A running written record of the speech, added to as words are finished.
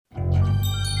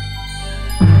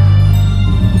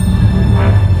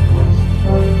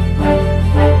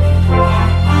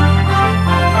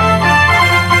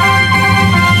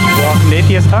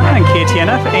Talk on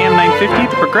KTNF AM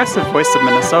 950, the progressive voice of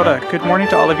Minnesota. Good morning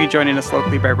to all of you joining us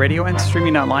locally by radio and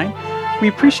streaming online. We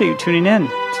appreciate you tuning in.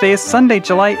 Today is Sunday,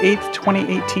 July 8th,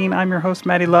 2018. I'm your host,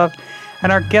 Maddie Love,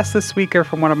 and our guests this week are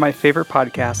from one of my favorite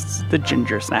podcasts, The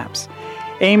Ginger Snaps.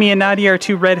 Amy and Nadia are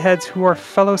two redheads who are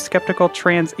fellow skeptical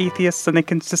trans atheists, and they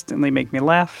consistently make me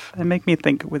laugh and make me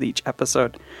think with each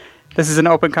episode. This is an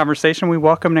open conversation. We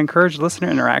welcome and encourage listener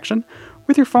interaction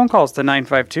with your phone calls to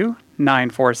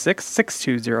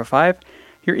 952-946-6205,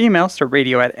 your emails to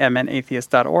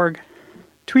radio@mnatheist.org,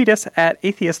 tweet us at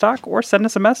atheisttalk, or send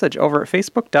us a message over at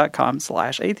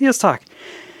facebook.com/atheisttalk.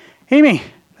 Amy,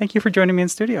 thank you for joining me in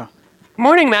studio.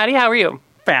 Morning, Maddie. How are you?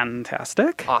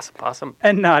 Fantastic. Awesome.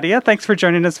 And Nadia, thanks for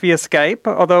joining us via Skype.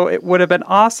 Although it would have been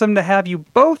awesome to have you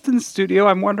both in studio,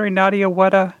 I'm wondering, Nadia,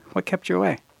 what kept you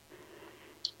away?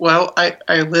 Well,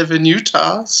 I live in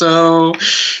Utah, so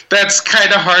that's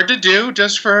kind of hard to do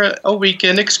just for a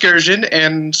weekend excursion.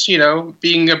 And,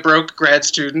 being a broke grad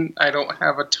student, I don't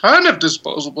have a ton of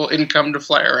disposable income to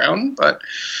fly around. But,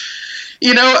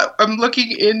 I'm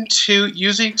looking into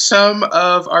using some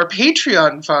of our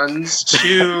Patreon funds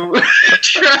to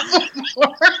travel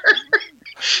more.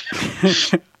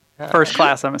 First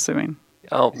class, I'm assuming.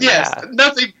 Oh, yes, yeah.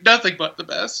 nothing but the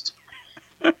best.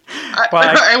 Well,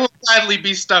 I will gladly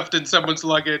be stuffed in someone's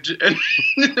luggage and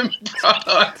brought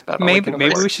on. Maybe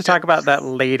we should talk about that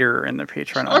later in the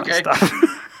Patreon stuff.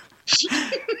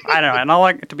 I don't know,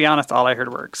 and to be honest, all I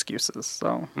heard were excuses.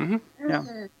 So,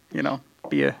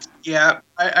 Yeah,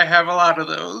 I have a lot of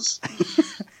those.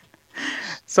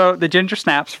 So, the Ginger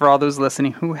Snaps, for all those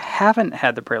listening who haven't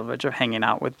had the privilege of hanging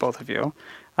out with both of you,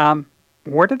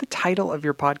 where did the title of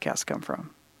your podcast come from?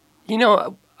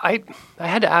 I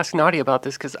had to ask Nadia about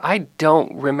this because I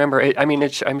don't remember it. I mean,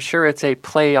 I'm sure it's a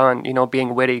play on,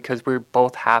 being witty because we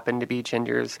both happen to be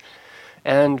gingers.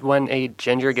 And when a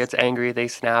ginger gets angry, they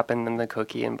snap and then the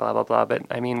cookie and blah, blah, blah. But,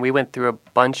 I mean, we went through a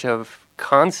bunch of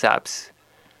concepts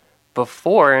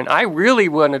before, and I really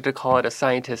wanted to call it a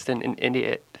scientist and an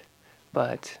idiot.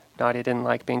 But Nadia didn't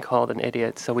like being called an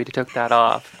idiot, so we took that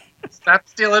off. Stop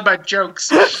stealing my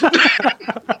jokes.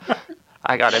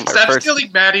 I got in there Stop first.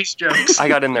 stealing Maddie's jokes. I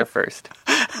got in there first.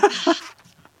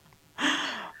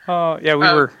 Oh, yeah,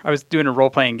 I was doing a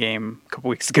role-playing game a couple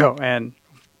weeks ago, and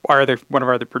one of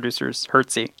our other producers,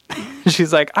 Hertzie,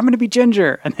 she's like, I'm going to be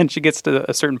Ginger. And then she gets to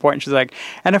a certain point, and she's like,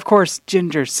 and of course,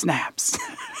 Ginger snaps.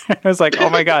 I was like, oh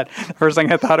my God. The first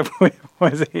thing I thought of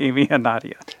was Amy and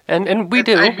Nadia. And we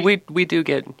do. We do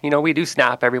get, we do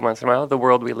snap every once in a while, the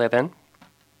world we live in.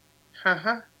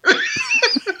 Uh-huh.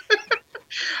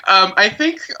 I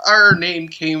think our name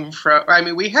came from,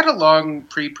 we had a long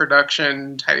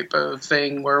pre-production type of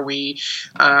thing where we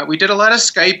did a lot of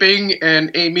Skyping,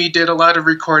 and Amy did a lot of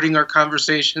recording our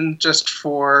conversation just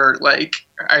for, I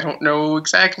don't know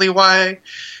exactly why,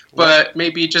 but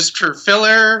maybe just for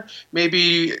filler,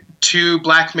 maybe to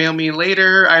blackmail me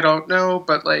later, I don't know,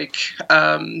 but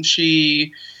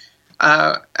she...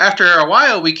 after a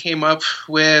while, we came up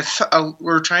with,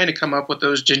 we're trying to come up with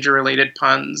those ginger-related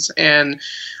puns, and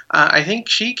I think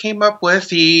she came up with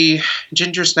the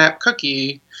Ginger Snap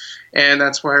cookie, and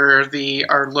that's where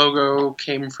our logo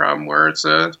came from, where it's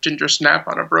a ginger snap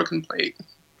on a broken plate.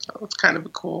 So it's kind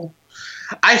of cool.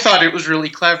 I thought it was really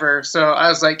clever, so I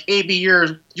was like, Amy,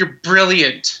 you're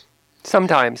brilliant.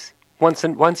 Sometimes. Once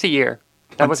a year.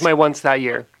 That was my once that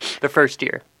year. The first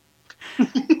year.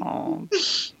 Oh,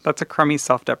 that's a crummy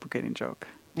self-deprecating joke.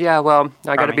 Yeah, well,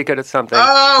 I got to be good at something.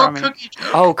 Oh, Crummy. cookie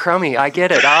joke. Oh, crummy. I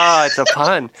get it. It's a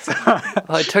pun.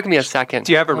 Well, it took me a second.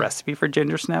 Do you have a recipe for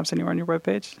ginger snaps anywhere on your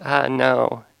webpage?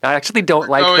 No. I actually don't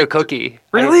like the cookie.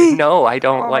 Really? I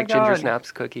don't Oh like my Ginger God.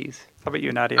 Snaps cookies. How about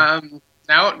you, Nadia?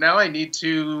 Now I need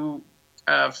to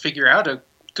figure out a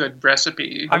good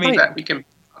recipe that we can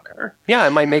put on there. Yeah, I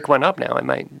might make one up now. I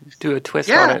might do a twist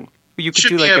on it. You could Should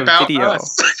do be a about video.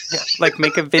 us.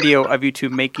 Make a video of you two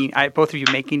both of you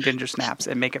making ginger snaps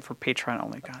and make it for Patreon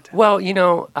only content. Well,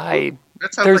 That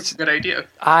sounds like a good idea.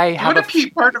 I Want to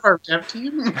be part of our dev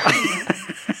team?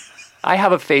 I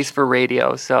have a face for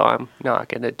radio, so I'm not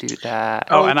going to do that.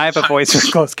 Oh, and I have a voice for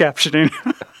closed captioning.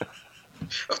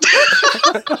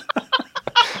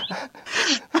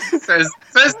 says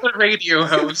the radio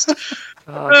host.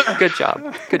 Good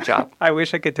job. I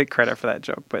wish I could take credit for that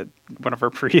joke, but one of our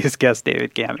previous guests,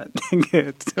 David Gammett,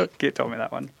 told me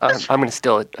that one. I'm going to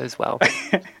steal it as well.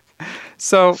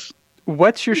 So,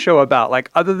 what's your show about?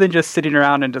 Other than just sitting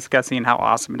around and discussing how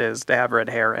awesome it is to have red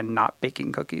hair and not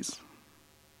baking cookies?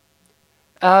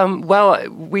 Well,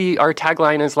 our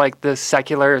tagline is the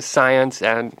secular science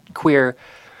and queer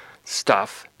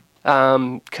stuff.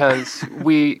 because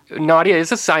Nadia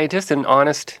is a scientist, an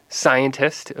honest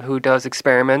scientist who does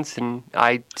experiments, and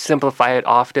I simplify it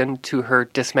often to her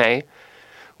dismay.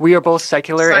 We are both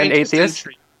secular and atheists.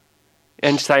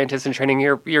 And scientists in training,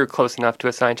 you're close enough to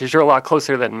a scientist. You're a lot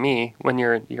closer than me when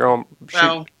you're your own.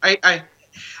 Well, I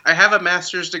have a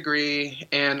master's degree,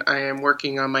 and I am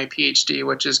working on my PhD,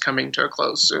 which is coming to a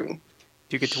close soon.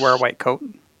 Do you get to wear a white coat?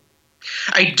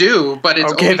 I do, but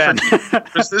it's Okay, only then. for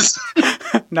purposes.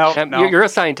 No. You're a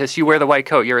scientist. You wear the white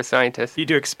coat. You're a scientist. You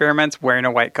do experiments wearing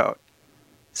a white coat.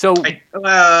 So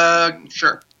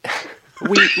Sure.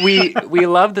 we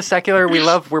love the secular.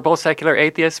 We're both secular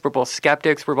atheists. We're both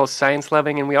skeptics. We're both science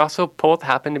loving, and we also both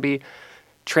happen to be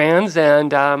trans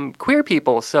and queer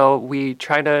people. So we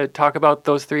try to talk about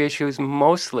those three issues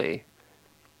mostly,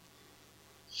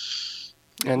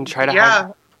 and try to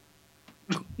have.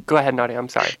 Go ahead, Nadia. I'm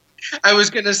sorry. I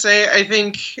was going to say, I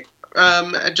think,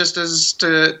 just as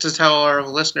to tell our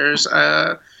listeners,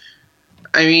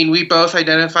 I mean, we both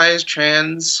identify as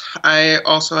trans. I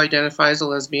also identify as a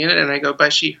lesbian, and I go by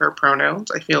she, her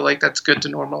pronouns. I feel like that's good to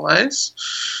normalize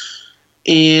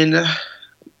in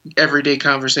everyday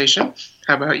conversation.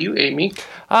 How about you, Amy?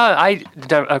 I,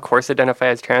 of course, identify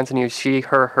as trans and use she,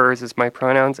 her, hers as my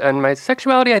pronouns. And my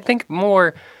sexuality, I think,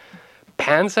 more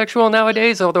pansexual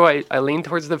nowadays, although I lean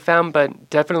towards the femme, but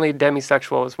definitely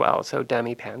demisexual as well, so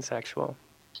demi-pansexual.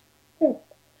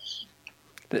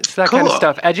 It's that kind of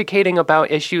stuff. Educating about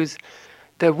issues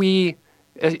that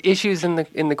issues in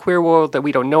the queer world that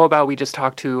we don't know about. We just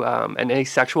talk to an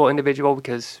asexual individual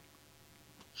because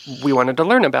we wanted to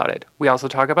learn about it. We also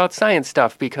talk about science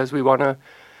stuff because we want to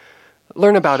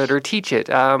learn about it or teach it.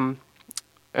 And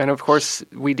of course,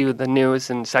 we do the news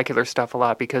and secular stuff a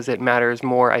lot because it matters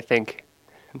more, I think,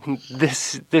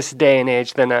 this day and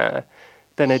age than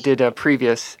it did a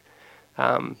previous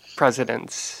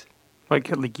president's. Like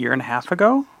a year and a half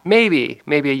ago? Maybe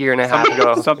a year and a half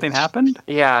ago. Something happened?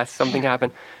 Yeah, something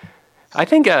happened. I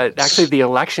think actually the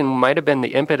election might have been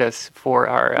the impetus for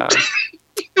our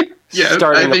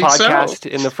starting the podcast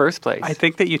in the first place. I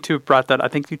think that you two brought that. I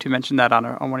think you two mentioned that on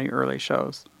one of your early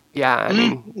shows. Yeah, I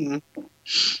mean,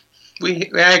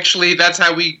 we actually, that's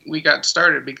how we got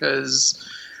started because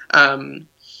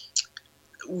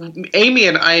Amy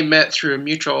and I met through a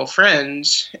mutual friend,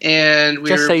 and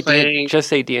we were playing. Just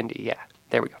say D&D. Yeah,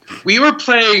 there we go. We were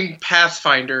playing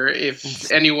Pathfinder,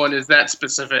 if anyone is that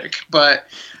specific. But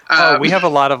we have a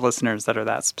lot of listeners that are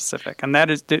that specific, and that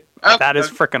is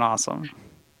freaking awesome.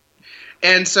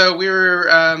 And so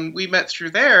we met through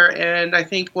there, and I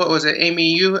think, what was it, Amy?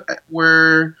 You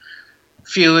were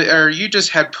you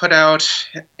just had put out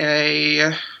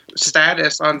a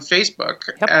status on Facebook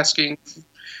asking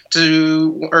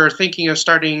thinking of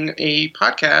starting a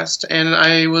podcast, and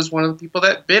I was one of the people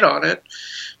that bid on it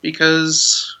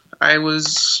because I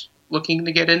was looking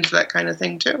to get into that kind of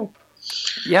thing too.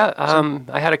 Yeah,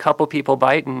 I had a couple people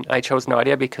bite, and I chose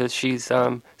Nadia because she's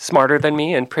smarter than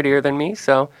me and prettier than me.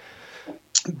 So,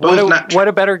 what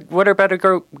a better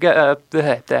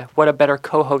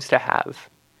co-host to have.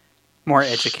 More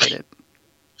educated.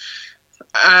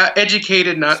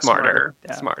 Educated, not smarter.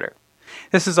 Yeah. Smarter.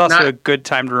 This is also a good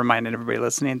time to remind everybody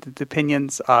listening that the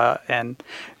opinions and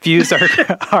views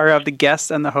are of the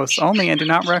guests and the hosts only and do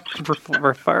not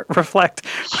reflect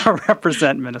or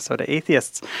represent Minnesota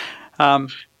atheists.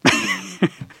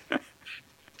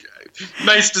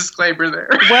 Nice disclaimer there.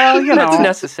 Well, that's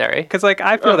necessary. Because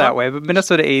I feel that way, but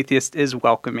Minnesota atheist is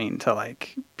welcoming to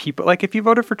people. If you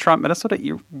voted for Trump, Minnesota,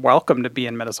 you're welcome to be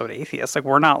in Minnesota atheist.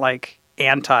 We're not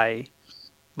anti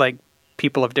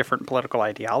people of different political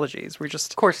ideologies. We're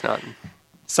just, of course not.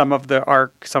 Some of the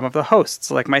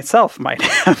hosts, like myself, might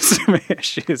have some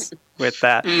issues with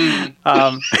that.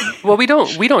 Well, we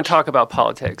don't talk about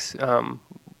politics.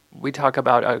 We talk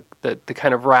about the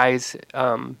kind of rise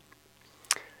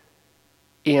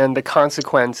and the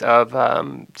consequence of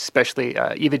especially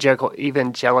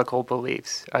evangelical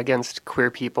beliefs against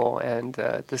queer people and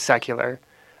the secular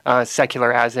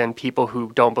as in people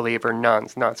who don't believe, or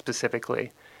nuns, not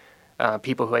specifically.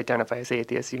 People who identify as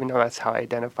atheists, even though that's how I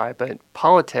identify. But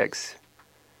politics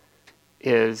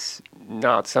is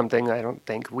not something I don't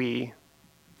think we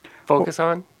focus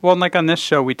on. Well, on this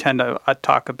show, we tend to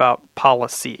talk about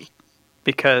policy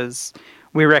because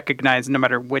we recognize no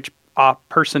matter which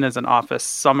person is in office,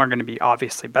 some are going to be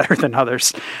obviously better than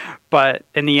others. But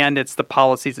in the end, it's the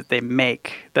policies that they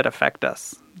make that affect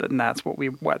us. And that's what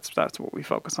we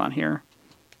focus on here.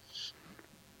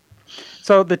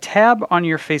 So the tab on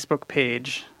your Facebook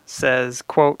page says,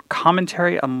 quote,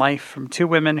 commentary on life from two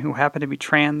women who happen to be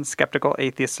trans, skeptical,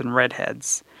 atheists, and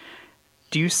redheads.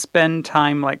 Do you spend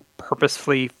time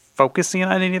purposefully focusing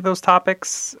on any of those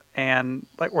topics, and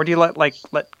like, or do you let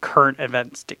current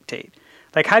events dictate?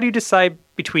 Like, how do you decide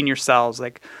between yourselves,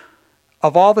 like,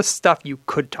 of all the stuff you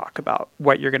could talk about,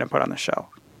 what you're going to put on the show?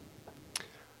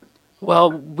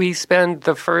 Well, we spend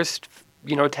the first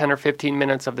 10 or 15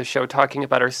 minutes of the show talking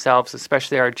about ourselves,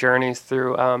 especially our journeys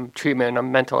through treatment of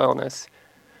mental illness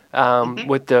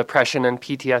with depression and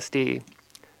PTSD.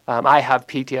 I have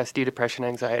PTSD, depression,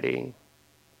 anxiety,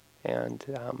 and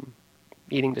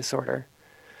eating disorder.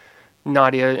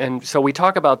 Nadia, and so we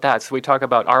talk about that. So we talk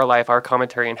about our life, our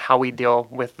commentary, and how we deal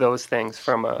with those things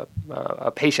from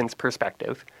a patient's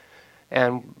perspective.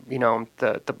 And,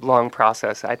 the long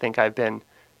process, I think I've been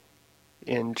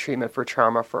in treatment for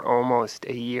trauma for almost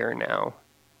a year now,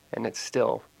 and it's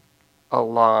still a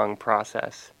long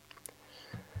process.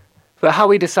 But how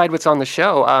we decide what's on the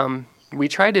show, we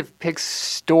try to pick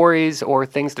stories or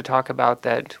things to talk about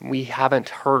that we haven't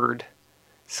heard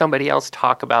somebody else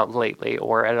talk about lately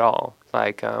or at all.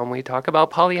 Like we talk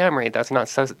about polyamory. That's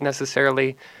not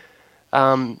necessarily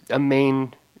a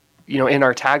main, in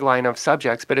our tagline of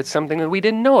subjects, but it's something that we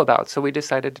didn't know about. So we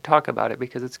decided to talk about it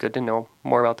because it's good to know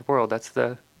more about the world. That's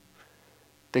the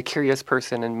curious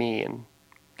person in me and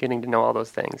getting to know all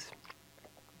those things.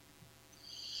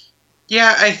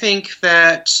 Yeah, I think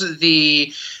that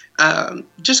the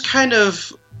just kind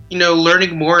of,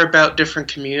 learning more about different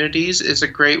communities is a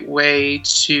great way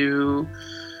to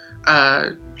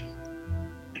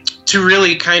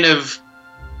really kind of,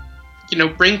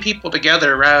 bring people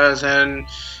together rather than,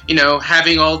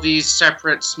 having all these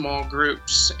separate small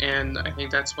groups. And I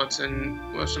think that's what's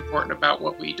most important about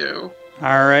what we do.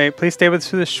 All right. Please stay with us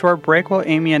through this short break while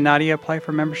Amy and Nadia apply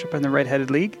for membership in the Red-Headed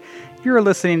League. You're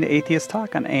listening to Atheist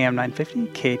Talk on AM 950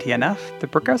 KTNF, the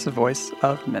progressive voice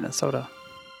of Minnesota.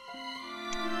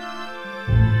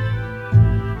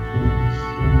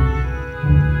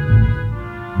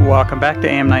 Welcome back to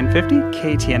AM 950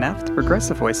 KTNF, the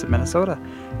progressive voice of Minnesota.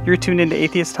 You're tuned into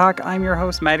Atheist Talk. I'm your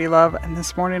host, Maddie Love, and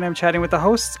this morning I'm chatting with the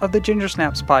hosts of the Ginger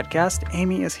Snaps podcast.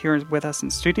 Amy is here with us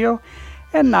in studio,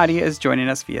 and Nadia is joining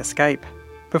us via Skype.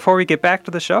 Before we get back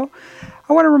to the show,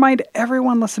 I want to remind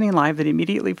everyone listening live that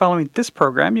immediately following this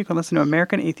program, you can listen to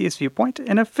American Atheist Viewpoint,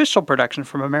 an official production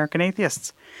from American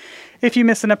Atheists. If you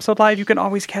miss an episode live, you can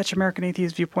always catch American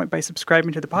Atheist Viewpoint by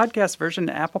subscribing to the podcast version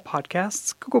to Apple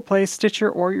Podcasts, Google Play, Stitcher,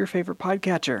 or your favorite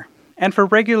podcatcher. And for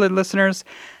regular listeners,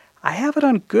 I have it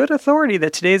on good authority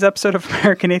that today's episode of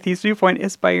American Atheist Viewpoint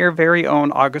is by your very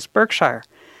own August Berkshire.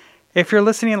 If you're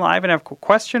listening live and have a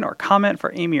question or comment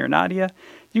for Amy or Nadia,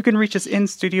 you can reach us in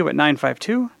studio at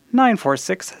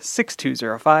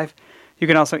 952-946-6205. You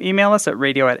can also email us at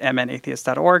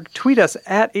radio@mnatheist.org, tweet us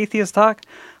at Atheist Talk,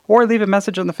 or leave a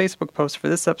message on the Facebook post for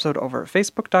this episode over at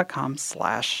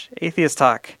facebook.com/Atheist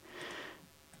Talk.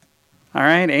 All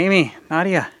right, Amy,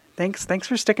 Nadia, thanks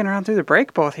for sticking around through the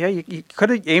break, both. Yeah, you could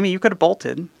have, Amy, you could have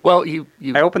bolted. Well, I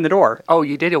opened the door. Oh,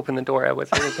 you did open the door. I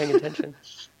wasn't even paying attention.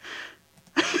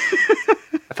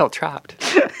 I felt trapped.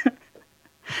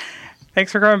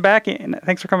 Thanks for coming back,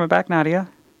 Nadia.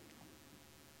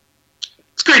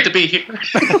 It's great to be here.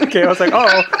 Okay, I was like,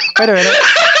 oh, wait a minute.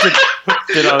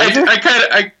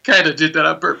 I kind of did that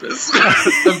on purpose.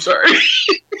 I'm sorry.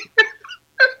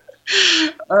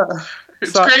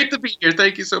 It's great to be here.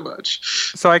 Thank you so much.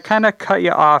 So I kind of cut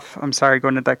you off. I'm sorry,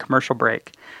 going to that commercial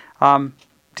break.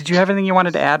 Did you have anything you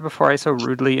wanted to add before I so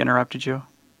rudely interrupted you?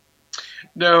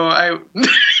 No,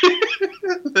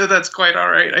 that's quite all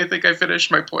right. I think I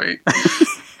finished my point.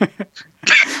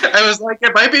 I was like,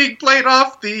 am I being played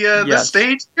off the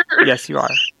stage here? Yes, you are.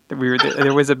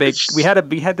 There was a big. We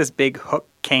had this big hook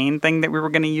cane thing that we were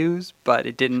going to use, but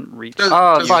it didn't reach.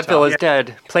 Vaudeville is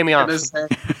dead. Play me off.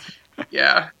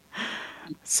 Yeah.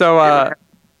 So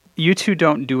you two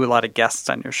don't do a lot of guests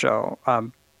on your show,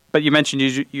 but you mentioned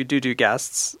you do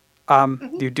guests.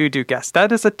 You do guests.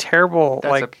 That is a terrible,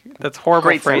 that's horrible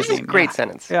great phrasing. Sentence. Great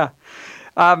sentence. Yeah.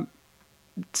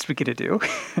 Speaking of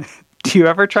do you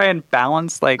ever try and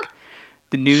balance the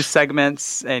news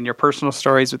segments and your personal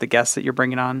stories with the guests that you're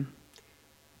bringing on?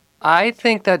 I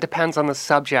think that depends on the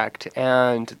subject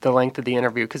and the length of the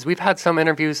interview, because we've had some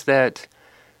interviews that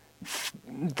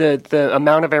the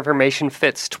amount of information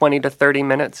fits 20 to 30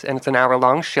 minutes, and it's an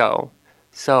hour-long show.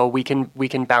 So we can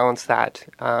balance that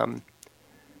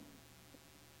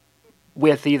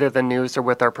with either the news or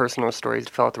with our personal stories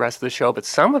to fill out the rest of the show. But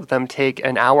some of them take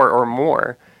an hour or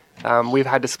more. We've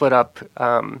had to split up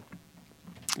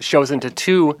shows into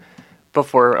two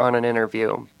before on an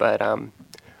interview. But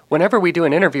whenever we do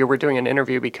an interview, we're doing an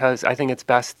interview because I think it's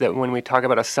best that when we talk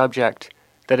about a subject,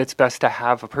 that it's best to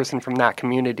have a person from that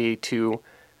community to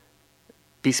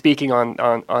be speaking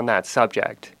on that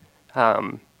subject.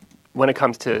 when it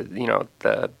comes to,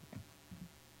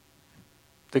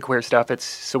 the queer stuff, it's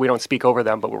so we don't speak over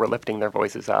them, but we're lifting their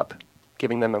voices up,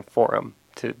 giving them a forum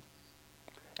to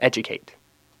educate.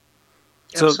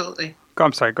 Absolutely.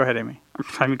 I'm sorry. Go ahead, Amy.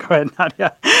 Go ahead,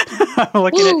 Nadia.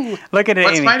 Look at it,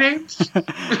 What's Amy. my name?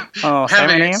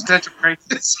 Having an existential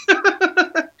crisis.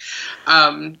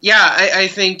 I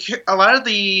think a lot of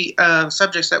the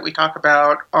subjects that we talk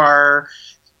about are,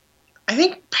 I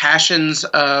think, passions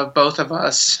of both of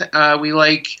us. We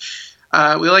like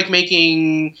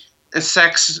making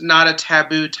sex not a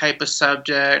taboo type of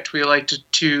subject. We like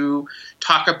to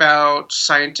talk about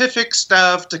scientific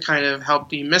stuff to kind of help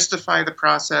demystify the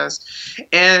process.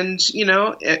 And,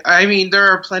 there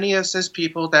are plenty of cis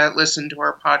people that listen to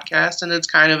our podcast, and it's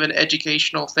kind of an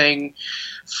educational thing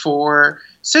for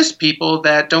cis people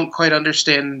that don't quite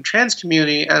understand the trans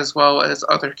community as well as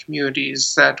other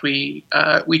communities that we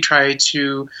try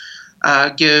to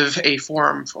give a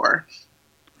forum for.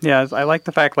 Yeah, I like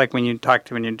the fact, like, when you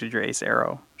did your Ace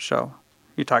Arrow show,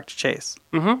 you talked to Chase.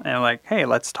 Mm-hmm. And like, hey,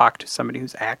 let's talk to somebody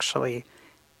who's actually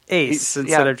Ace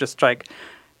instead of just, like,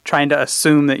 trying to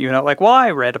assume that, I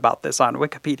read about this on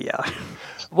Wikipedia.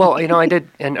 Well, I did,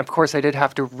 and of course I did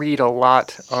have to read a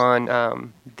lot on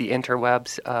the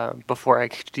interwebs before I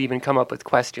could even come up with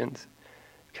questions.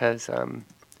 Because,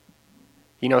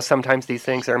 sometimes these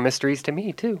things are mysteries to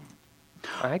me, too.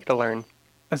 I get to learn.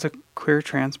 As a queer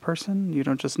trans person, you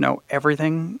don't just know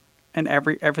everything and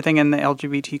everything in the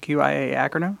LGBTQIA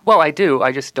acronym? Well, I do.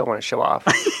 I just don't want to show off.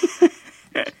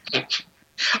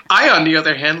 I, on the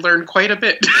other hand, learned quite a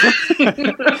bit.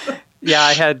 Yeah,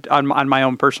 I had, on my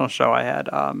own personal show, I had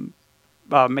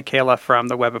Michaela from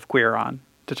the Web of Queer on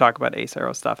to talk about Ace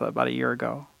Arrow stuff about a year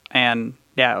ago. And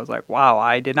yeah, I was like, wow,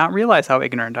 I did not realize how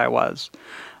ignorant I was.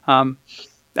 And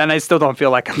I still don't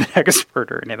feel like I'm an expert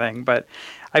or anything, but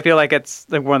I feel like it's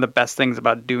like one of the best things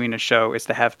about doing a show is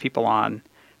to have people on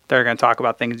that are going to talk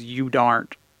about things you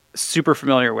aren't super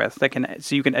familiar with,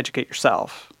 so you can educate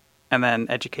yourself and then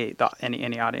educate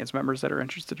any audience members that are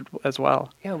interested as well.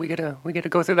 Yeah, we get to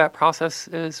go through that process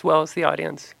as well as the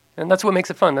audience, and that's what makes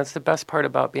it fun. That's the best part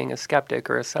about being a skeptic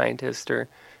or a scientist, or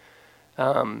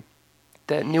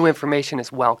that new information is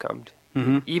welcomed,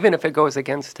 even if it goes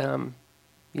against the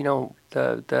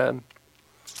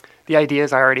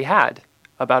ideas I already had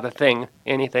about a thing,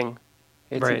 anything.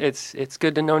 It's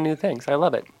good to know new things. I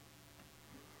love it.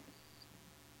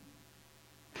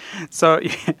 So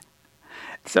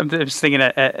I'm just thinking,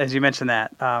 as you mentioned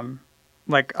that, I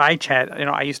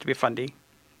used to be a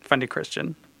fundy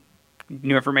Christian.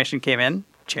 New information came in,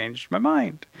 changed my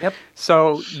mind. Yep.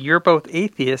 So you're both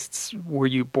atheists. Were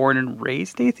you born and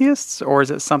raised atheists, or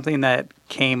is it something that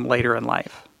came later in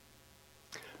life?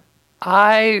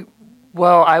 I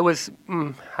was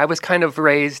kind of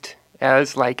raised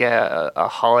as like a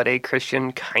holiday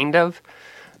Christian, kind of.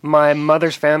 My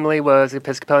mother's family was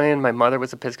Episcopalian. My mother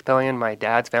was Episcopalian. My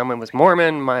dad's family was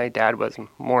Mormon. My dad was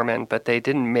Mormon, but they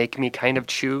didn't make me kind of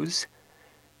choose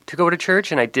to go to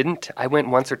church, and I didn't. I went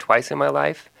once or twice in my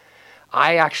life.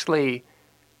 I actually,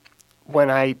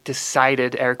 when I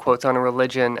decided, air quotes, on a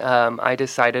religion, I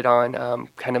decided on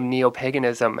kind of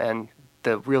neo-paganism and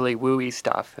the really woo-y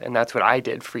stuff, and that's what I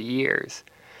did for years.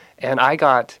 And I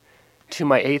got to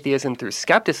my atheism through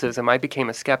skepticism. I became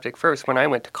a skeptic first when I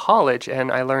went to college, and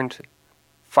I learned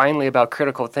finally about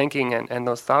critical thinking and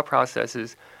those thought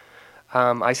processes.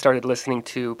 I started listening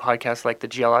to podcasts like the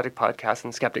Geologic Podcast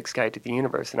and Skeptic's Guide to the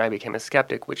Universe, and I became a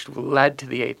skeptic, which led to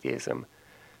the atheism.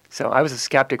 So I was a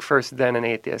skeptic first, then an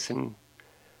atheist, and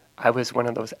I was one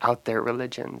of those out there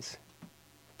religions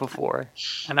before.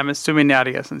 And I'm assuming,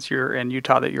 Nadia, since you're in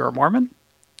Utah, that you're a Mormon?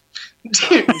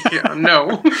 Yeah,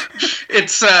 no.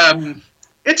 It's an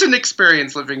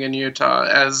experience living in Utah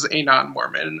as a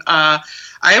non-Mormon.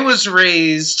 I was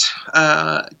raised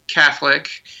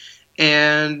Catholic,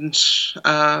 and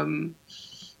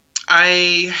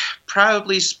I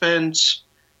probably spent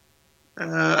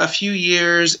a few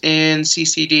years in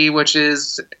CCD, which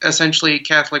is essentially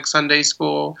Catholic Sunday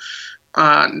school,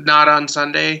 not on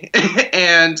Sunday.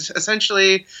 And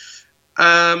essentially,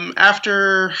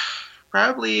 after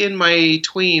probably in my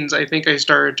tweens, I think I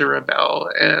started to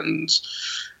rebel, and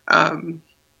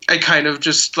I kind of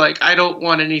just I don't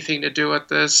want anything to do with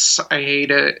this. I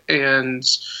hate it. And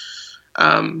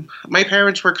my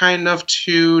parents were kind enough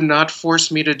to not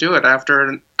force me to do it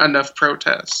after enough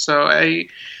protests. So I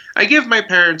give my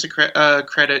parents a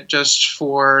credit just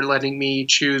for letting me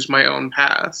choose my own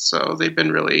path. So they've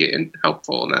been really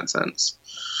helpful in that sense.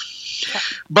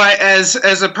 But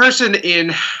as a person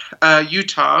in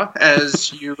Utah,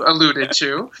 as you alluded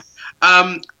to,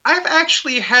 I've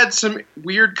actually had some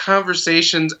weird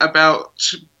conversations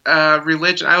about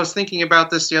religion. I was thinking about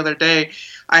this the other day.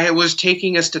 I was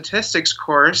taking a statistics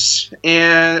course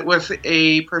and with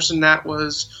a person that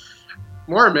was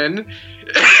Mormon,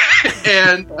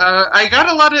 and I got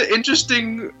a lot of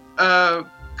interesting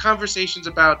conversations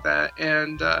about that,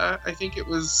 and I think it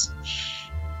was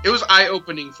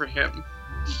eye-opening for him.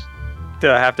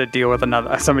 Did I have to deal with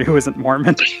somebody who isn't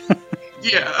Mormon?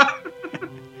 Yeah.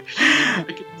 I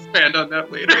can expand on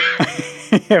that later.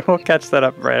 Yeah, we'll catch that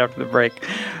up right after the break.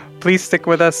 Please stick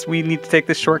with us. We need to take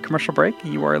this short commercial break.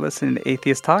 You are listening to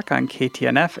Atheist Talk on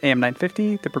KTNF AM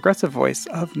 950, the progressive voice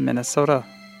of Minnesota.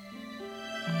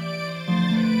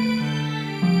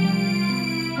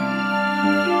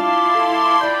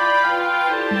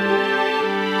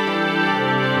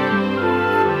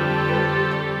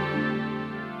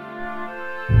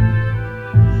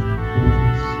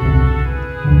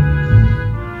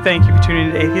 Thank you for tuning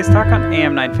in to Atheist Talk on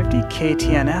AM 950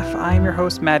 KTNF. I'm your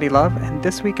host, Maddie Love, and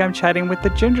this week I'm chatting with the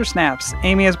Ginger Snaps.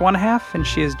 Amy is one half, and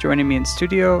she is joining me in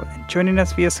studio. And joining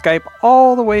us via Skype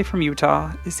all the way from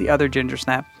Utah is the other Ginger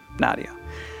Snap, Nadia.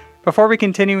 Before we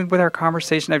continue with our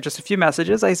conversation, I have just a few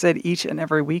messages. I said each and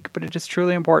every week, but it is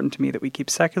truly important to me that we keep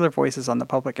secular voices on the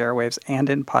public airwaves and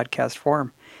in podcast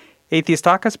form. Atheist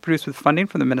Talk is produced with funding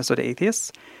from the Minnesota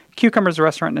Atheists, Cucumbers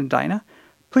Restaurant in Edina.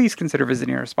 Please consider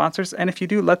visiting our sponsors, and if you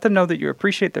do, let them know that you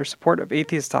appreciate their support of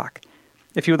Atheist Talk.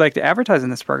 If you would like to advertise in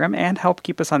this program and help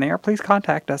keep us on the air, please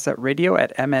contact us at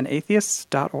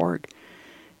radio@mnatheists.org.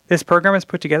 This program is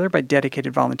put together by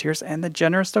dedicated volunteers and the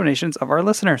generous donations of our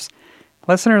listeners.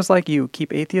 Listeners like you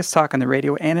keep Atheist Talk on the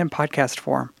radio and in podcast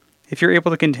form. If you're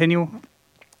able to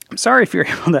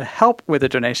help with a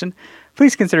donation,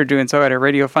 please consider doing so at our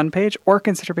Radio Fund page or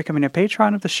consider becoming a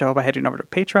patron of the show by heading over to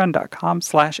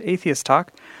patreon.com/atheisttalk,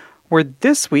 where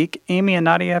this week, Amy and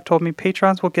Nadia have told me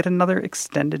patrons will get another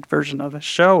extended version of the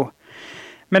show.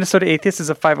 Minnesota Atheists is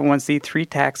a 501c3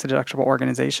 tax-deductible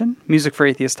organization. Music for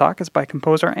Atheist Talk is by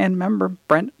composer and member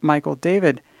Brent Michael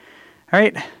David. All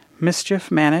right,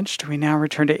 mischief managed. We now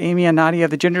return to Amy and Nadia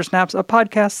of the Ginger Snaps, a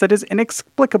podcast that is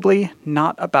inexplicably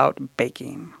not about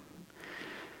baking.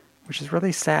 Which is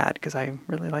really sad because I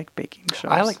really like baking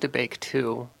shows. I like to bake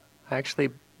too. I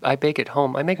bake at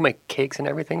home. I make my cakes and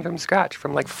everything from scratch,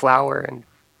 from like flour and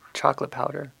chocolate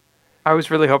powder. I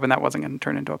was really hoping that wasn't going to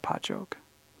turn into a pot joke.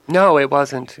 No, it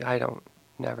wasn't.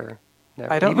 Never.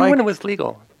 Even when it was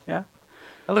legal. Yeah.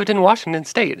 I lived in Washington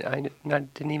State. I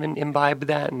didn't even imbibe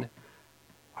then.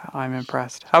 Wow, I'm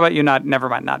impressed. How about you? Never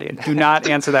mind, Nadia. Do not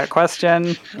answer that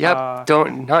question. Yep,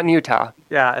 not in Utah.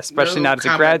 Yeah, especially not as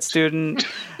comment. a grad student.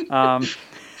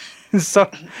 So,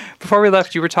 before we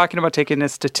left, you were talking about taking a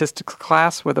statistics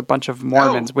class with a bunch of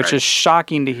Mormons, which is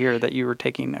shocking to hear that you were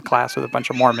taking a class with a bunch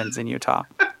of Mormons in Utah.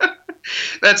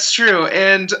 That's true.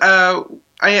 And I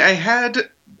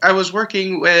was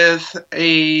working with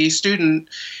a student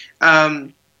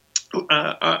throughout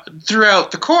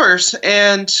the course,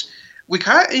 and we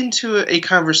got into a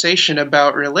conversation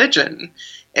about religion.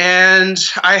 And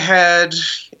I had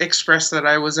expressed that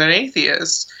I was an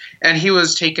atheist, and he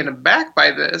was taken aback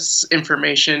by this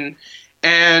information,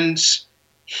 and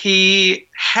he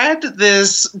had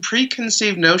this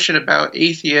preconceived notion about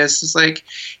atheists. It's like,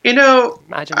 Imagine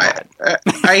that.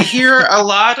 I hear a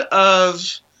lot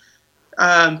of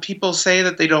people say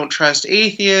that they don't trust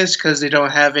atheists because they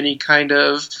don't have any kind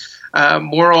of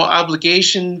moral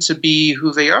obligation to be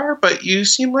who they are, but you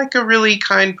seem like a really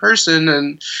kind person,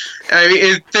 and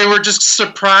they were just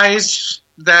surprised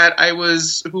that I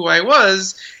was who I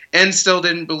was and still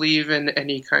didn't believe in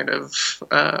any kind of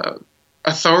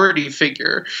authority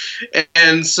figure.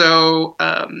 And so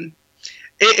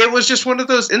it was just one of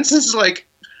those instances like,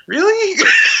 really?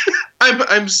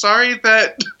 I'm sorry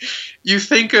that you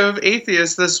think of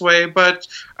atheists this way, but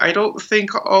I don't think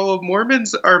all of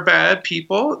Mormons are bad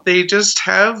people. They just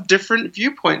have different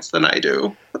viewpoints than I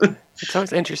do. It's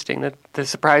always interesting that the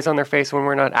surprise on their face when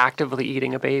we're not actively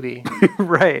eating a baby.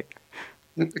 Right.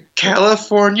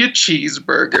 California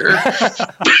cheeseburger.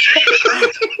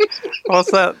 Well,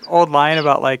 it's that old line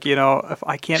about, like, if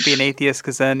I can't be an atheist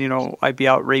because then, I'd be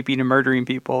out raping and murdering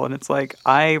people. And it's like,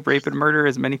 I rape and murder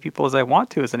as many people as I want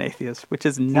to as an atheist, which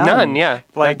is none. None, yeah.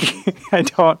 Like, I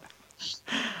don't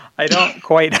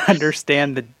quite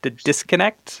understand the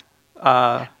disconnect.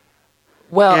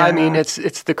 Well, Yeah. I mean,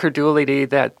 it's the credulity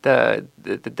that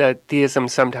the theism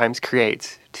sometimes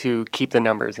creates to keep the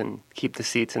numbers and keep the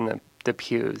seats in the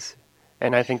pews.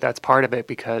 And I think that's part of it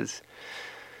because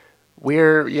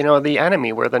we're, the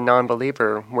enemy. We're the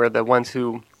non-believer. We're the ones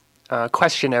who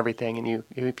question everything. And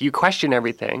if you question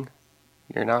everything,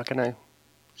 you're not going to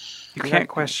You can't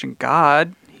question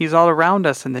God. He's all around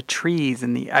us in the trees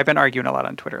and the. I've been arguing a lot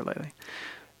on Twitter lately.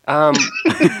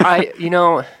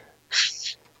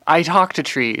 I talk to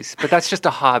trees, but that's just a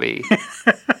hobby.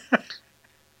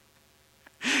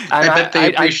 I bet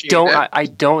they appreciate it. I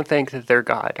don't think that they're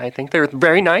God. I think they're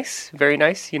very nice,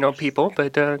 people,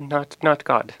 but not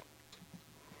God.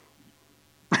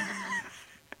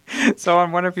 So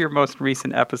on one of your most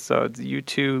recent episodes, you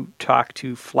two talked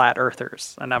to flat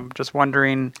earthers, and I'm just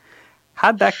wondering,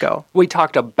 how'd that go? We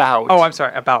talked about... Oh, I'm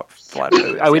sorry, about flat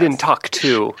earthers. We didn't talk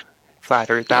to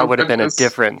flat earth. That would have been a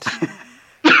different...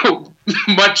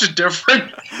 Much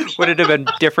different. Would it have been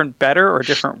different better or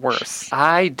different worse?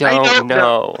 I don't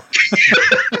know.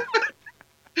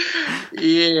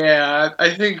 Yeah,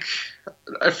 I think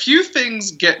a few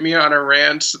things get me on a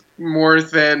rant more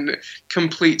than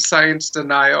complete science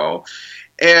denial.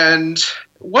 And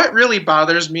what really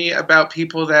bothers me about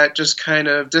people that just kind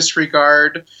of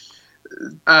disregard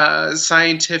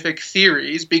scientific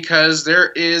theories, because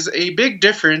there is a big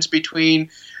difference between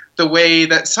the way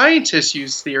that scientists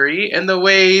use theory and the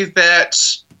way that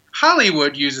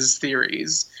Hollywood uses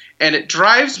theories. And it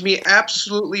drives me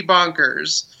absolutely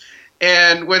bonkers.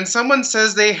 And when someone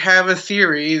says they have a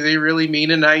theory, they really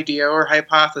mean an idea or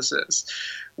hypothesis.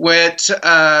 What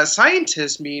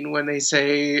scientists mean when they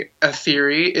say a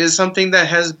theory is something that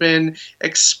has been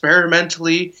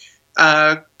experimentally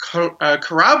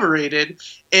corroborated,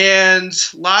 and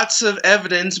lots of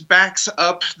evidence backs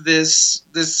up this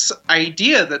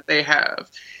idea that they have.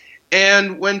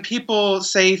 And when people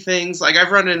say things like,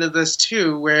 I've run into this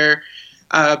too, where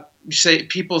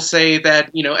people say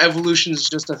that, evolution is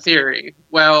just a theory.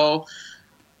 Well,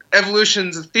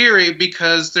 evolution's a theory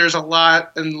because there's a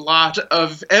lot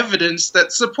of evidence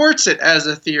that supports it as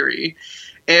a theory.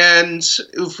 And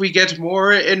if we get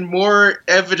more and more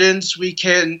evidence, we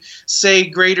can say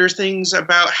greater things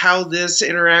about how this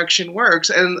interaction works.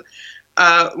 And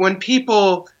when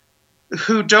people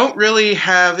who don't really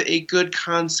have a good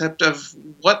concept of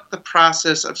what the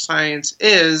process of science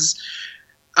is,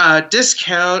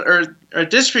 discount or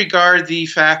disregard the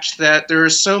fact that there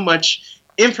is so much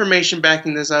information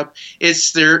backing this up,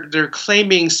 they're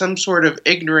claiming some sort of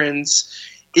ignorance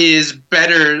is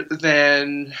better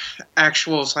than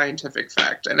actual scientific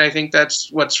fact. And I think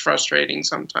that's what's frustrating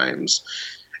sometimes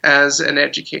as an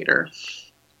educator.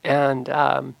 And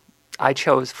I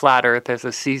chose Flat Earth as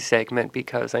a C segment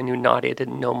because I knew Nadia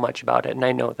didn't know much about it, and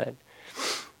I know that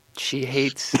she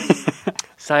hates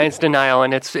science denial,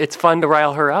 and it's fun to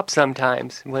rile her up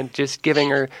sometimes when just giving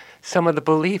her some of the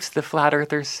beliefs the Flat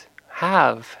Earthers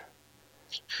have,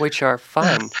 which are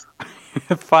fun.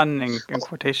 Fun in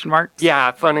quotation marks?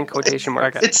 Yeah, fun in quotation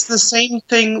marks. Okay. It's the same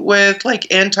thing with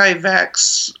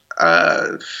anti-vax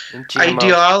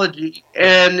ideology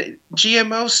and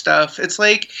GMO stuff. It's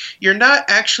like you're not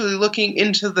actually looking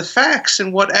into the facts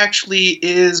and what actually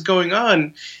is going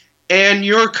on. And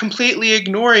you're completely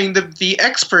ignoring the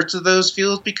experts of those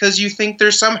fields because you think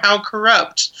they're somehow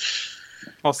corrupt.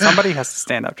 Well, somebody has to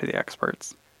stand up to the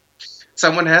experts.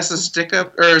 Someone has to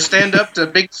stand up to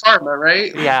Big Pharma,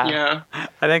 right? Yeah.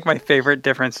 I think my favorite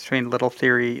difference between little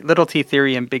T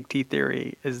theory and big T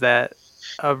theory is that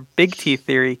a big T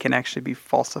theory can actually be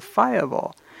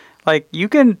falsifiable. Like you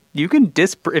can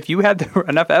if you had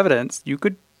enough evidence, you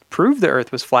could prove the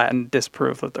Earth was flat and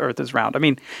disprove that the Earth is round. I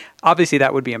mean, obviously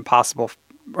that would be impossible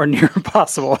or near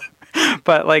impossible.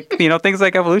 But things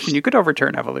like evolution, you could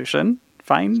overturn evolution.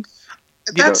 Fine.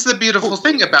 That's the beautiful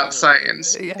thing about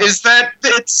science, is that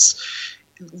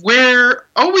we're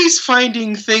always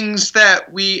finding things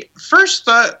that we first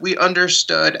thought we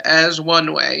understood as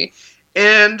one way,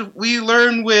 and we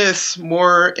learn with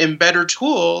more and better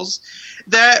tools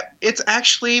that it's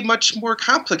actually much more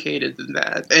complicated than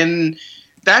that. And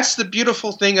that's the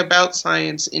beautiful thing about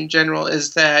science in general,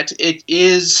 is that it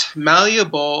is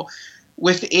malleable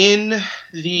within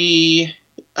the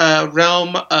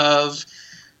realm of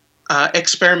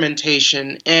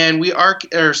experimentation, and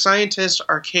scientists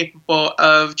are capable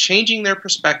of changing their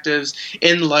perspectives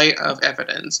in light of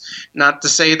evidence. Not to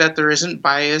say that there isn't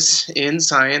bias in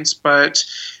science, but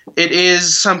it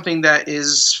is something that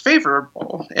is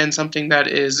favorable and something that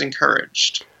is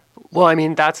encouraged. Well, I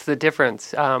mean, that's the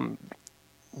difference.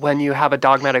 When you have a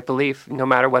dogmatic belief, no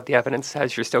matter what the evidence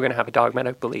says, you're still going to have a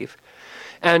dogmatic belief.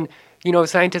 And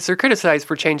scientists are criticized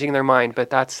for changing their mind, but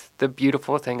that's the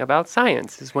beautiful thing about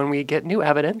science, is when we get new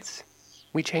evidence,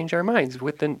 we change our minds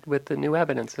with the new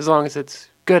evidence, as long as it's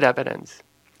good evidence.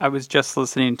 I was just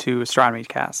listening to Astronomy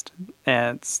Cast,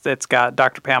 and it's got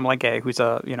Dr. Pamela Gay, who's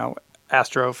a,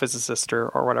 astrophysicist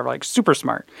or whatever, like super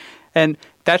smart. And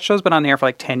that show's been on the air for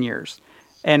like 10 years.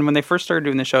 And when they first started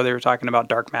doing the show, they were talking about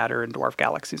dark matter and dwarf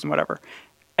galaxies and whatever.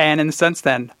 And in the sense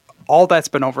then, all that's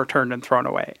been overturned and thrown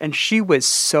away. And she was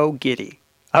so giddy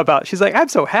she's like, I'm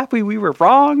so happy we were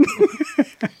wrong.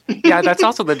 Yeah, that's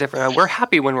also the difference. We're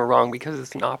happy when we're wrong because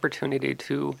it's an opportunity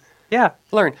to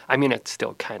learn. I mean, it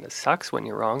still kind of sucks when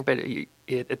you're wrong, but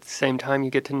at the same time, you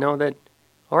get to know that,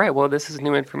 all right, well, this is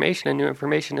new information, and new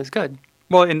information is good.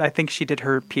 Well, and I think she did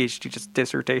her PhD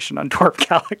dissertation on dwarf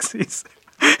galaxies.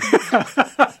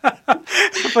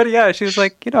 But yeah, she was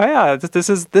like,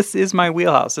 this is my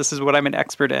wheelhouse. This is what I'm an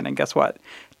expert in. And guess what?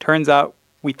 Turns out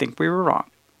we think we were wrong.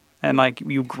 And like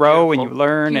you grow and you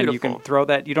learn and you can throw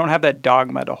that. You don't have that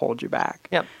dogma to hold you back.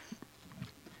 Yep.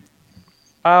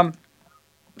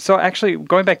 So actually,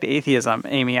 going back to atheism,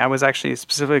 Amy, I was actually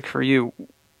specific for you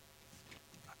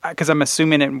because I'm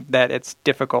assuming that it's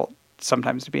difficult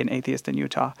sometimes to be an atheist in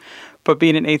Utah. But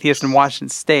being an atheist in Washington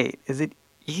State, is it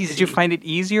easy? Did you find it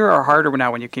easier or harder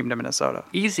now when you came to Minnesota?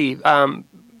 Easy. I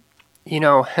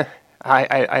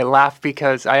laugh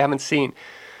because I haven't seen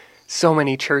so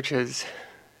many churches.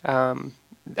 I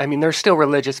mean, there's still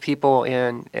religious people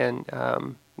in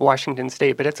Washington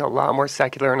State, but it's a lot more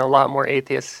secular and a lot more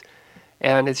atheists.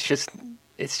 And it's just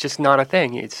not a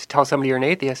thing. You just tell somebody you're an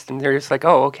atheist, and they're just like,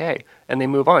 oh, okay, and they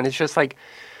move on. It's just like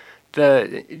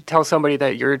tell somebody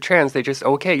that you're trans, they just,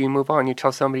 okay, you move on. You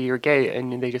tell somebody you're gay,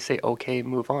 and they just say, okay,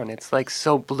 move on. It's like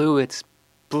so blue, it's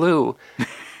blue.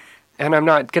 And I'm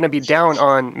not going to be down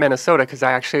on Minnesota because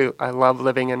I love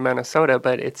living in Minnesota,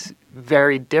 but it's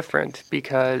very different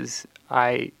because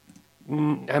I'm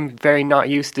very not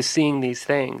used to seeing these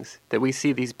things that we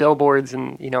see, these billboards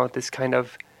and, this kind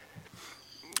of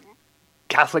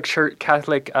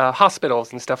Catholic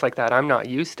hospitals and stuff like that. I'm not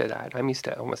used to that. I'm used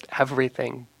to almost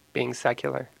everything being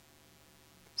secular.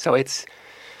 So it's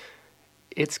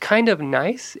kind of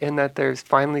nice in that there's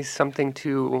finally something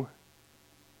to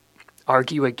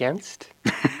argue against,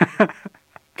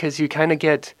 because you kind of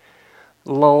get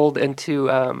lulled into,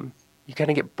 you kind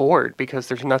of get bored because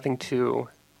there's nothing to,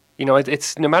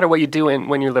 it's no matter what you do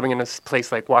when you're living in a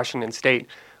place like Washington State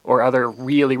or other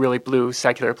really, really blue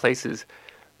secular places,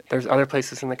 there's other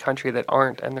places in the country that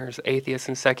aren't, and there's atheists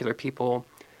and secular people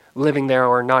living there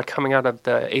or not coming out of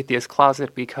the atheist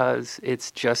closet because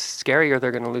it's just scary, or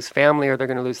they're going to lose family, or they're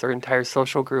going to lose their entire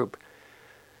social group.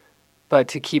 But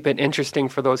to keep it interesting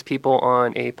for those people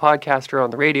on a podcast or on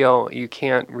the radio, you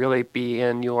can't really be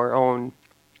in your own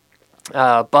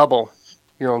bubble,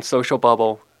 your own social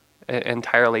bubble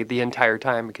entirely the entire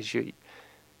time, because you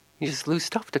just lose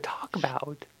stuff to talk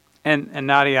about. And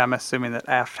Nadia, I'm assuming that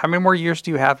how many more years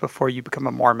do you have before you become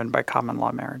a Mormon by common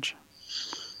law marriage?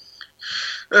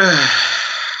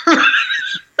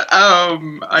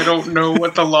 I don't know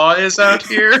what the law is out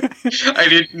here. I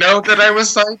didn't know that I was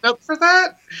signed up for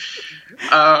that.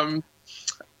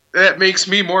 That makes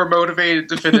me more motivated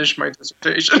to finish my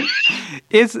dissertation.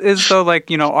 Is though,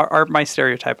 like, my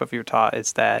stereotype of Utah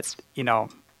is that,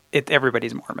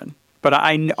 everybody's Mormon. But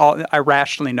I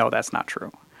rationally know that's not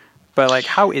true. But like,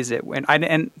 how is it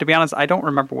and to be honest, I don't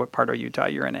remember what part of Utah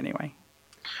you're in anyway.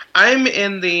 I'm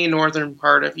in the northern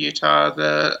part of Utah,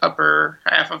 the upper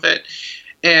half of it.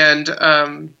 And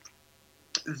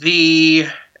the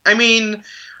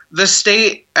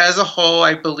state as a whole,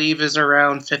 I believe, is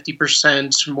around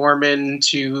 50% Mormon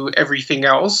to everything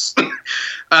else.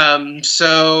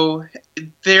 So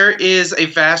there is a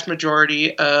vast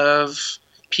majority of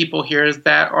people here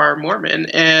that are Mormon.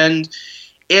 And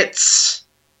it's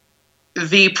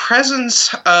the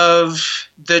presence of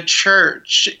the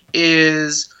church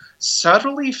is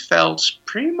subtly felt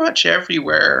pretty much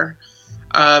everywhere.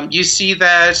 You see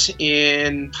that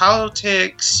in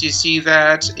politics. You see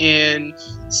that in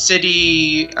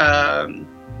city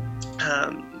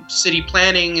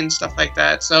planning and stuff like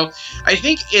that. So I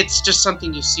think it's just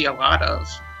something you see a lot of.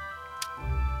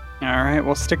 All right,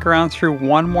 we'll stick around through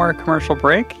one more commercial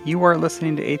break. You are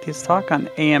listening to Atheist Talk on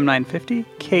AM 950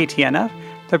 KTNF,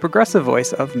 the progressive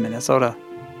voice of Minnesota.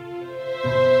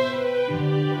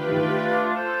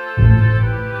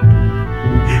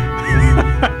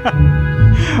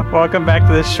 Welcome back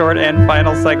to this short and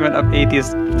final segment of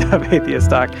Atheist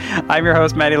Talk. I'm your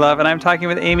host, Maddie Love, and I'm talking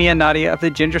with Amy and Nadia of the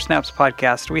Ginger Snaps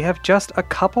podcast. We have just a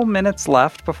couple minutes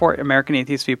left before American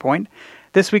Atheist Viewpoint.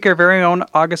 This week, our very own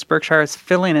August Berkshire is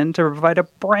filling in to provide a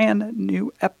brand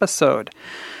new episode.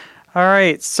 All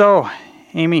right, so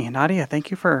Amy, Nadia,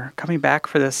 thank you for coming back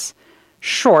for this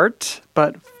short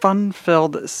but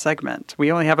fun-filled segment. We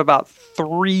only have about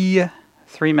three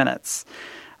minutes.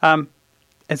 And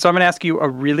so I'm going to ask you a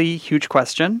really huge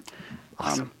question.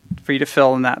 Awesome. For you to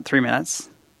fill in that 3 minutes.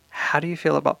 How do you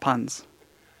feel about puns?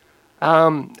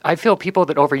 I feel people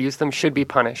that overuse them should be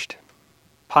punished.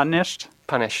 Punished?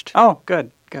 Punished. Oh,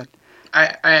 good.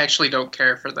 I actually don't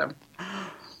care for them.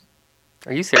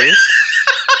 Are you serious?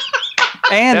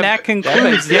 And that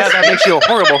concludes that makes you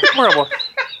horrible.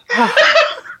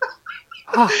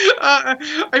 I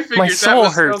figured My soul that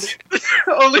was hurts.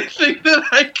 The only thing that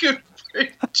I could bring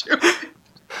to it.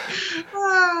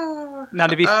 Now,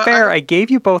 to be fair, I gave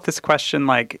you both this question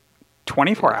like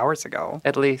 24 hours ago.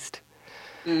 At least.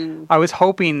 I was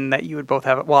hoping that you would both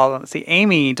have it. Well, let's see,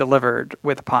 Amy delivered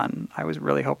with a pun. I was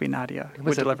really hoping Nadia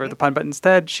would deliver the pun, but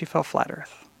instead she fell flat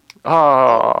earth.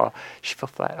 Oh, she fell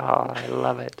flat. Oh, I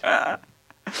love it. I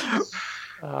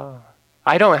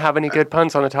don't have any good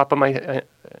puns on the top of my in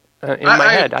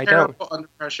my head. I don't. Under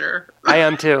pressure. I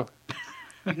am too.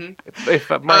 If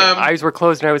my eyes were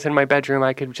closed and I was in my bedroom,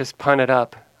 I could just pun it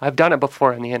up. I've done it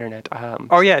before on the internet.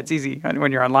 Oh yeah, it's easy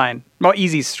when you're online. Well,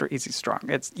 easy strong.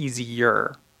 It's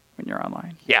easier when you're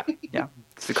online. Yeah.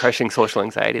 It's the crushing social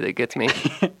anxiety that gets me.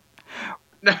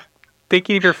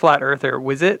 Thinking of your flat earther,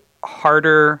 was it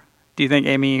harder? Do you think,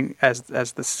 Amy, as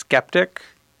the skeptic,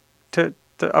 to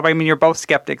I mean, you're both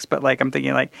skeptics, but like I'm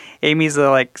thinking like Amy's the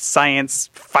like science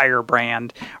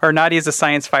firebrand, or Nadia's a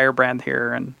science firebrand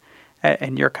here,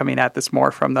 and you're coming at this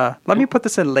more from the, let me put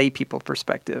this in lay people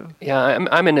perspective. Yeah,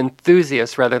 I'm an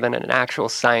enthusiast rather than an actual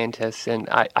scientist, and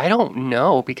I don't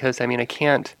know, because I mean I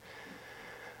can't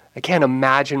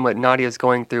imagine what Nadia's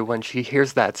going through when she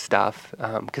hears that stuff,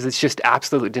 because it's just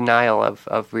absolute denial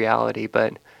of reality.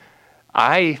 But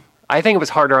I think it was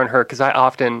harder on her because I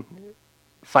often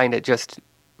find it just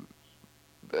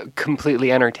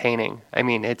completely entertaining. I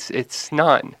mean, it's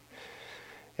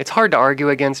hard to argue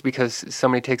against because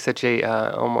somebody takes such a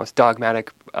almost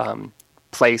dogmatic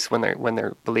place when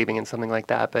they're believing in something like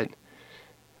that. But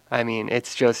I mean,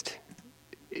 it's just,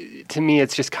 to me,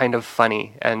 it's just kind of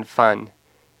funny and fun.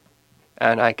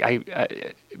 And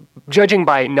I judging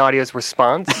by Nadia's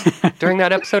response during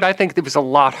that episode, I think it was a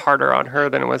lot harder on her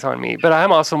than it was on me. But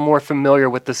I'm also more familiar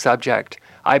with the subject.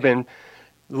 I've been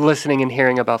listening and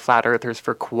hearing about flat earthers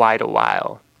for quite a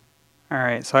while. All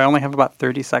right, so I only have about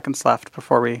 30 seconds left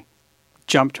before we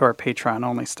jump to our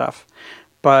Patreon-only stuff.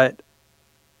 But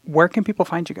where can people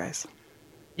find you guys?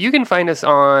 You can find us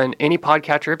on any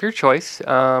podcatcher of your choice,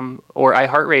 or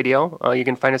iHeartRadio. You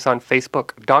can find us on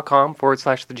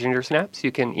Facebook.com/The Ginger Snaps.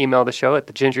 You can email the show at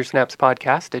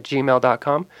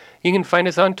thegingersnapspodcast@gmail.com. You can find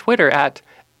us on Twitter at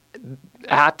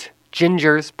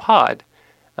GingersPod.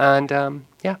 And,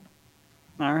 yeah.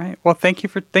 All right. Well, thank you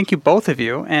both of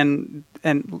you, and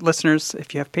listeners.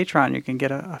 If you have Patreon, you can get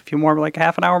a few more, like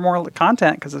half an hour more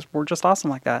content, because we're just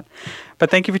awesome like that. But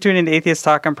thank you for tuning in to Atheist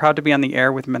Talk. I'm proud to be on the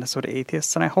air with Minnesota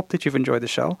Atheists, and I hope that you've enjoyed the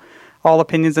show. All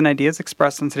opinions and ideas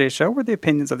expressed on today's show were the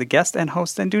opinions of the guest and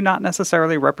host, and do not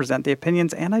necessarily represent the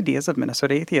opinions and ideas of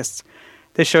Minnesota Atheists.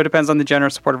 This show depends on the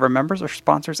generous support of our members, our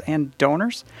sponsors, and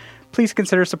donors. Please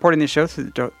consider supporting the show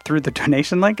through the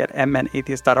donation link at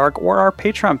mnatheist.org or our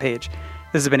Patreon page.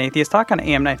 This has been Atheist Talk on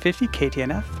AM 950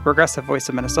 KTNF, the progressive voice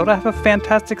of Minnesota. Have a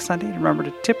fantastic Sunday. Remember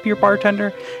to tip your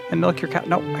bartender and milk your cow.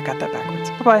 No, I got that backwards.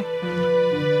 Bye-bye.